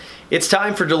It's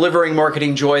time for Delivering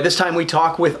Marketing Joy. This time we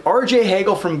talk with RJ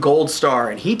Hagel from Gold Star,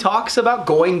 and he talks about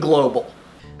going global.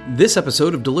 This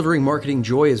episode of Delivering Marketing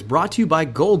Joy is brought to you by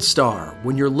Gold Star.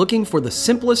 When you're looking for the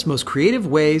simplest, most creative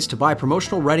ways to buy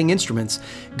promotional writing instruments,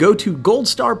 go to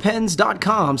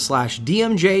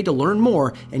goldstarpens.com/DMJ to learn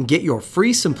more and get your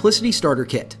free Simplicity Starter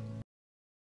Kit.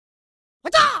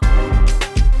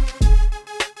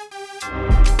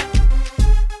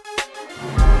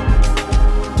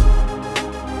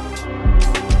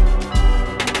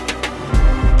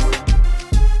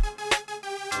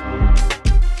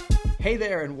 Hey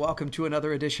there, and welcome to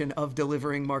another edition of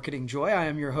Delivering Marketing Joy. I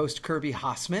am your host, Kirby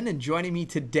Hassman, and joining me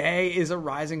today is a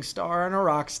rising star and a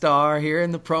rock star here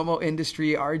in the promo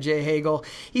industry, RJ Hagel.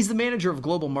 He's the manager of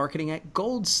global marketing at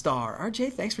Gold Star.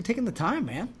 RJ, thanks for taking the time,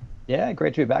 man. Yeah,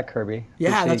 great to be back, Kirby.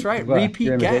 Yeah, that's right.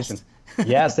 Repeat guest.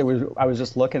 Yes, I was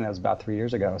just looking. It was about 3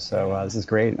 years ago. So this is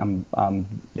great. I'm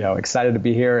excited to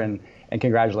be here, and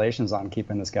congratulations on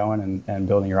keeping this going and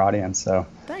building your audience. So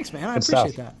thanks, man. I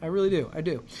appreciate that. I really do. I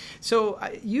do. So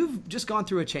you've just gone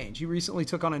through a change. You recently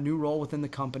took on a new role within the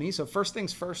company. So first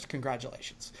things first,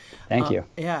 congratulations. Thank you.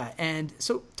 Yeah. And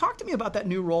so talk to me about that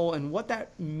new role and what that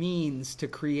means to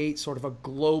create sort of a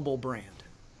global brand.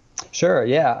 Sure.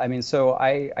 Yeah. I mean, so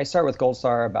I started with Gold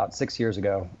Star about 6 years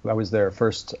ago. I was their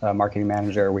first marketing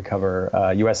manager. We cover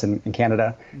U.S. and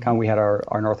Canada. Mm-hmm. We had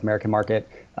our North American market.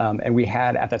 And we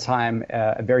had, at the time,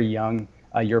 a very young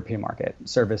European market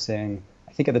servicing,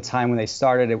 I think at the time when they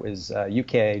started, it was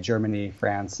UK, Germany,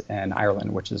 France, and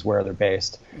Ireland, which is where they're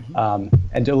based, mm-hmm.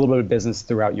 And did a little bit of business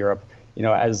throughout Europe. You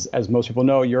know, as most people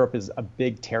know, Europe is a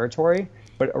big territory,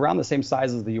 but around the same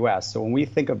size as the US. So when we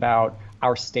think about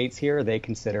our states here, they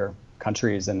consider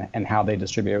countries and how they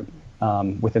distribute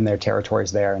within their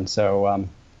territories there. And so,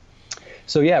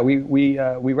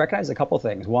 we recognize a couple of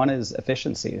things. One is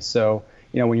efficiency. So,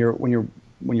 you know, when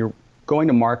you're going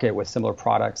to market with similar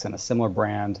products and a similar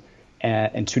brand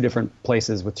and two different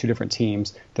places with two different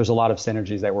teams, there's a lot of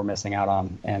synergies that we're missing out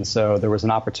on. And so there was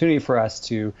an opportunity for us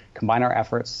to combine our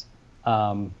efforts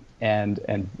and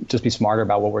just be smarter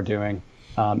about what we're doing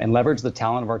and leverage the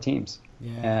talent of our teams.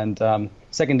 Yeah. And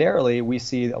secondarily, we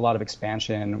see a lot of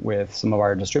expansion with some of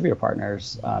our distributor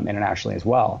partners internationally as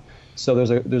well.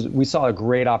 So we saw a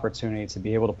great opportunity to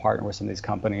be able to partner with some of these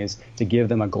companies to give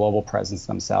them a global presence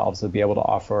themselves, to be able to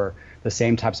offer the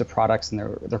same types of products in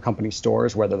their company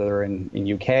stores, whether they're in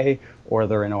UK or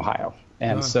they're in Ohio.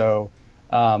 And so,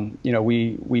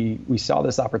 we saw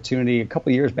this opportunity a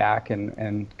couple of years back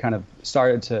and kind of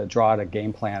started to draw out a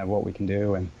game plan of what we can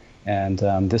do. And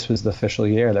this was the official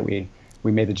year that we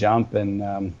made the jump,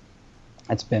 and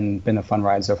it's been a fun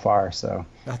ride so far. So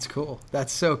that's cool.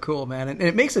 That's so cool, man. And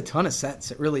it makes a ton of sense.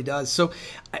 It really does. So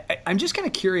I'm just kind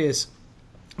of curious,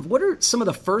 what are some of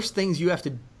the first things you have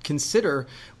to consider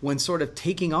when sort of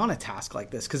taking on a task like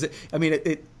this? Because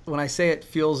when I say it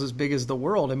feels as big as the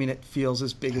world, I mean, it feels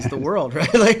as big as the world,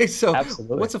 right? So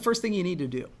absolutely. What's the first thing you need to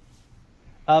do?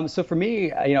 So for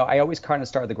me, I always kind of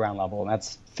start at the ground level, and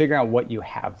that's figuring out what you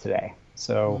have today.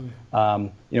 So,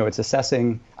 it's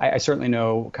assessing. I certainly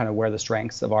know kind of where the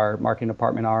strengths of our marketing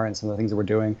department are and some of the things that we're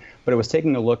doing, but it was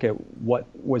taking a look at what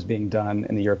was being done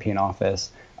in the European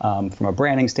office from a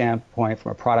branding standpoint,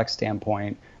 from a product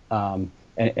standpoint,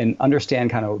 and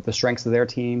understand kind of the strengths of their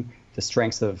team, the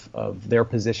strengths of their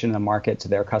position in the market to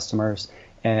their customers,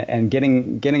 and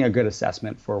getting a good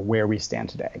assessment for where we stand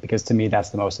today, because to me, that's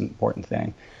the most important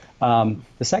thing.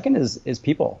 The second is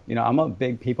people. I'm a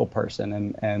big people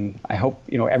person, and I hope,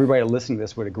 everybody listening to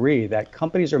this would agree that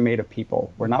companies are made of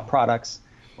people. We're not products.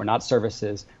 We're not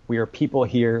services. We are people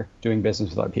here doing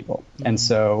business with other people. Mm-hmm. And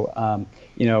so,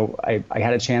 I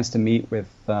had a chance to meet with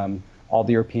all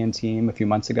the European team a few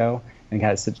months ago and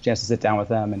had a chance to sit down with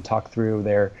them and talk through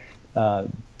their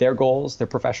goals, their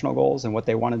professional goals, and what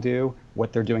they want to do,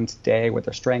 what they're doing today, what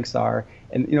their strengths are,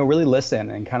 and really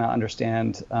listen and kind of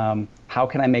understand how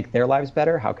can I make their lives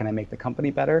better, how can I make the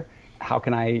company better, how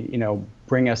can I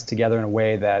bring us together in a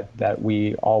way that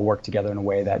we all work together in a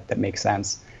way that makes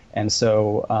sense. And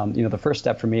so the first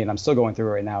step for me, and I'm still going through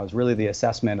it right now, is really the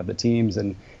assessment of the teams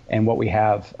and what we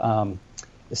have.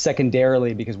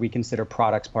 Secondarily, because we consider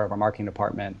products part of our marketing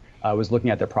department, was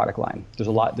looking at their product line. There's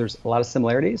a lot of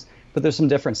similarities, but there's some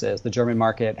differences. The German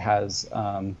market has,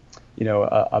 a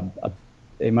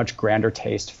much grander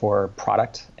taste for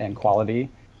product and quality,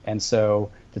 and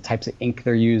so the types of ink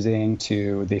they're using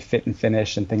to the fit and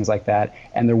finish and things like that,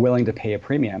 and they're willing to pay a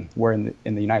premium. Where in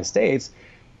the United States,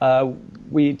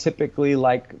 we typically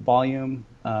like volume,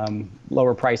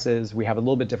 lower prices. We have a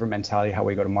little bit different mentality how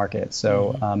we go to market.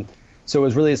 So. Mm-hmm. So it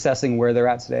was really assessing where they're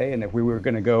at today, and if we were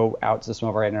going to go out to some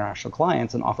of our international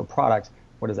clients and offer product,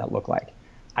 what does that look like?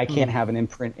 I can't have an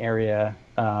imprint area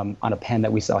on a pen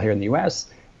that we sell here in the US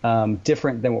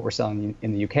different than what we're selling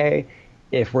in the UK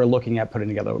if we're looking at putting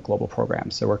together a global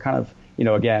program. So we're kind of,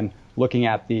 again, looking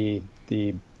at the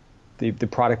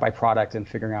product by product and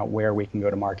figuring out where we can go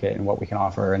to market and what we can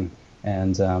offer,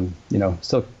 and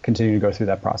still continuing to go through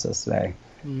that process today.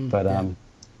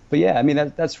 But yeah, I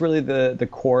mean that's really the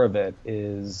core of it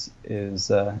is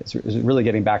really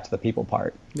getting back to the people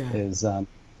part. So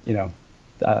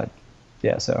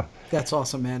that's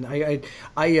awesome, man.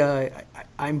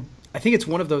 I think it's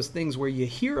one of those things where you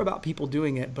hear about people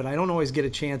doing it, but I don't always get a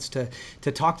chance to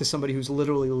talk to somebody who's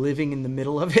literally living in the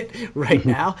middle of it right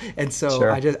now. And so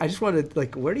sure. I just wanted,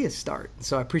 like, where do you start?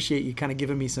 So I appreciate you kind of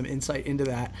giving me some insight into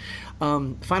that.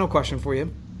 Final question for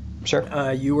you.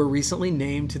 Sure. You were recently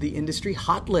named to the industry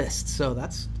hot list, so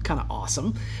that's kind of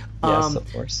awesome. Yes,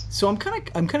 of course. So I'm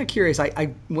kind of curious.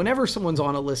 I whenever someone's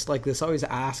on a list like this, I always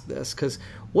ask this, because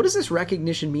what does this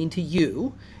recognition mean to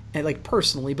you, and like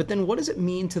personally? But then what does it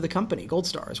mean to the company, Gold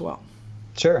Star, as well?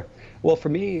 Sure. Well, for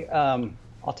me,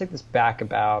 I'll take this back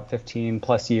about 15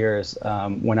 plus years.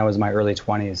 When I was in my early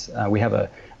 20s, we have a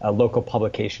local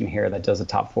publication here that does a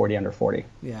top 40 under 40.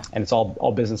 Yeah. And it's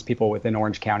all business people within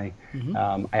Orange County.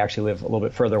 I actually live a little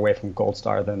bit further away from Gold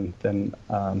Star than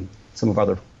some of our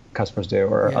other customers do,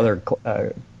 or other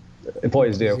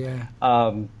employees do.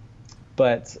 Yeah.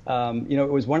 But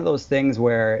it was one of those things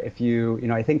where if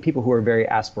I think people who are very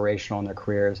aspirational in their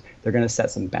careers, they're going to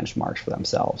set some benchmarks for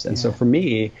themselves. And so for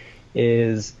me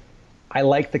I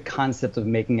like the concept of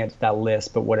making it to that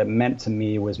list, but what it meant to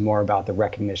me was more about the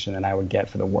recognition that I would get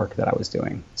for the work that I was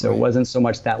doing. So It wasn't so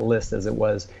much that list as it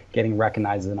was getting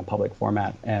recognized in a public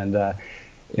format. And I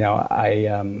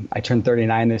turned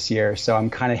 39 this year, so I'm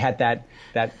kind of at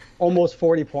that almost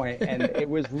 40 point, and it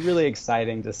was really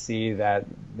exciting to see that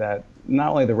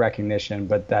not only the recognition,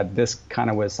 but that this kind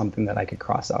of was something that I could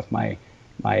cross off my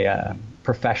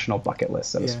professional bucket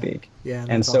list, so to speak. Yeah,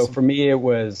 and so awesome. For me,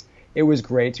 it was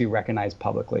great to be recognized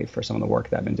publicly for some of the work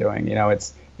that I've been doing.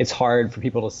 It's hard for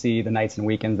people to see the nights and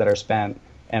weekends that are spent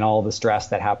and all the stress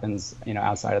that happens,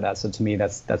 outside of that. So to me,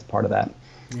 that's part of that.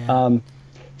 Yeah.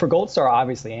 For Gold Star,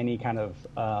 obviously, any kind of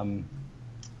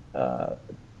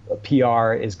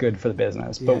PR is good for the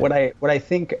business. But what I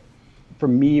think, for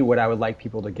me, what I would like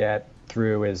people to get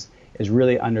through is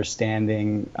really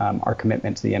understanding our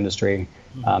commitment to the industry,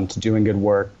 to doing good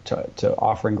work, to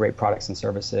offering great products and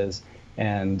services.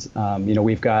 And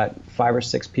we've got 5 or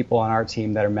 6 people on our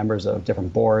team that are members of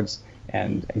different boards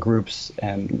and groups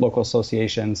and local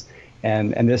associations.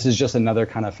 And this is just another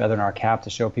kind of feather in our cap to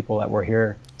show people that we're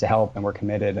here to help and we're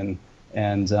committed and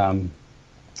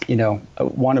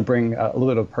want to bring a little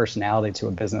bit of personality to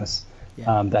a business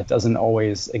that doesn't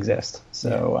always exist.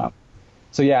 So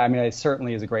I mean, it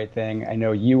certainly is a great thing. I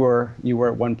know you were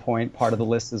at one point part of the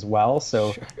list as well.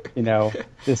 So, sure.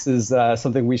 This is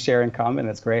something we share in common.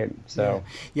 It's great. So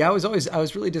I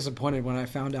was really disappointed when I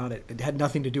found out it had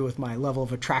nothing to do with my level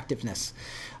of attractiveness.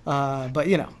 But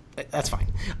that's fine.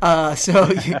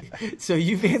 So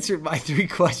you've answered my 3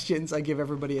 questions. I give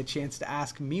everybody a chance to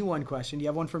ask me one question. Do you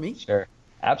have one for me? Sure.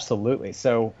 Absolutely.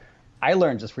 So I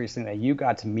learned just recently that you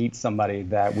got to meet somebody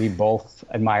that we both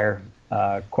admire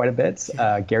quite a bit,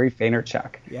 Gary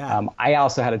Vaynerchuk. Yeah. I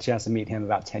also had a chance to meet him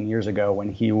about 10 years ago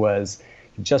when he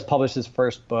just published his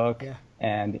first book,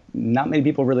 and not many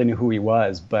people really knew who he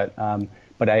was, but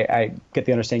I get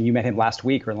the understanding you met him last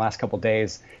week or in the last couple of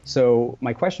days. So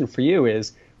my question for you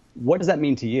is, what does that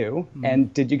mean to you?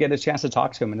 And did you get a chance to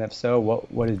talk to him? And if so,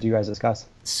 what did you guys discuss?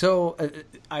 So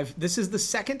this is the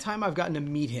second time I've gotten to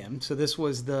meet him. So this one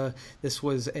was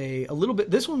a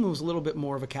little bit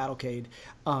more of a cavalcade.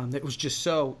 It was just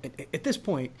so at this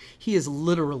point he is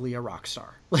literally a rock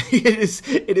star. Like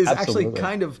it is actually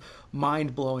kind of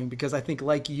mind blowing, because I think,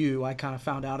 like you, I kind of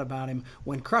found out about him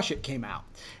when Crush It came out,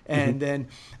 and then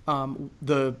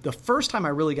the first time I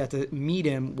really got to meet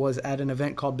him was at an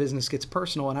event called Business Gets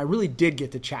Personal, and I really did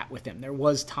get to chat with him. There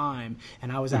was time,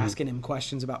 and I was asking him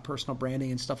questions about personal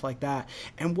branding and stuff like that.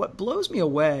 And what blows me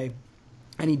away,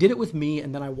 and he did it with me,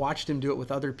 and then I watched him do it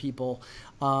with other people,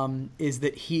 is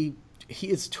that he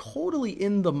is totally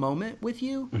in the moment with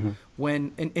you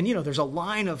when, and there's a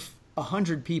line of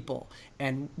 100 people,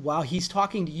 and while he's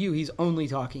talking to you, he's only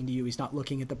talking to you. He's not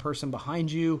looking at the person behind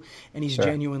you, and he's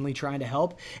genuinely trying to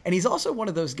help. And he's also one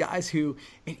of those guys who,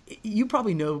 you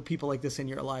probably know people like this in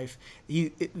your life,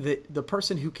 the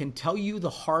person who can tell you the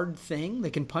hard thing, they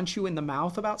can punch you in the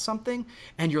mouth about something,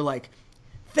 and you're like,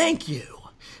 thank you.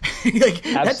 Like,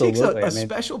 that takes a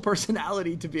special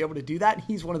personality to be able to do that.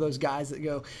 He's one of those guys that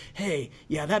go, hey,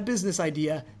 yeah, that business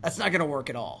idea, that's not going to work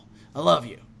at all. I love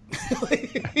you.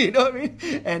 You know what I mean?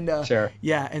 And Sure.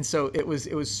 yeah, and so it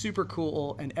was super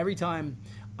cool. And every time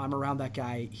I'm around that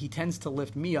guy, he tends to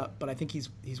lift me up, but I think he's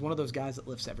one of those guys that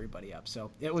lifts everybody up.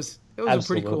 So it was a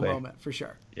pretty cool moment for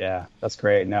sure. Yeah, that's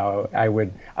great. No, I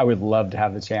would love to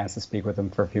have the chance to speak with him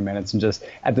for a few minutes and just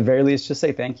at the very least just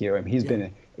say thank you. I mean, he's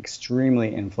been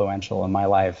extremely influential in my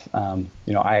life.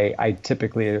 I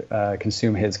typically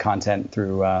consume his content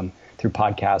through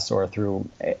podcasts or through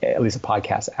at least a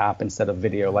podcast app instead of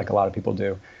video like a lot of people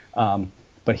do.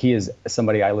 But he is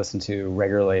somebody I listen to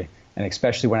regularly. And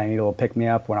especially when I need a little pick me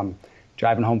up, when I'm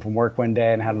driving home from work one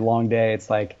day and had a long day, it's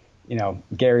like,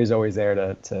 Gary's always there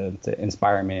to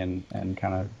inspire me and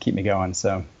kind of keep me going.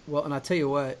 So, well, and I'll tell you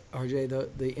what,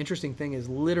 RJ, the interesting thing is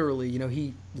literally,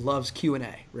 he loves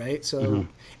Q&A, right? So,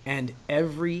 and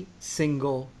every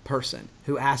single person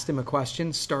who asked him a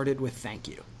question started with thank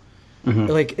you.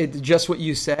 Like just what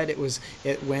you said,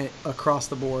 it went across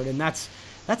the board. And that's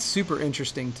super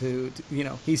interesting to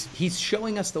he's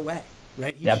showing us the way.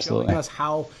 Right? He's Absolutely. showing us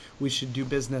how we should do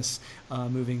business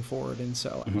moving forward. And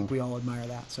so I think we all admire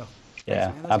that. So yeah,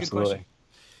 thanks, man. That's absolutely. A good question.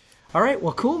 All right.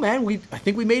 Well, cool, man. I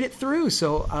think we made it through.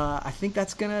 So I think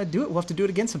that's going to do it. We'll have to do it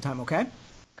again sometime. Okay.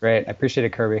 Great. I appreciate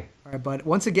it, Kirby. All right, bud.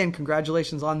 Once again,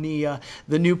 congratulations on the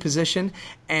new position.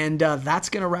 And that's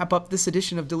going to wrap up this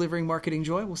edition of Delivering Marketing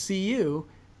Joy. We'll see you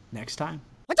next time.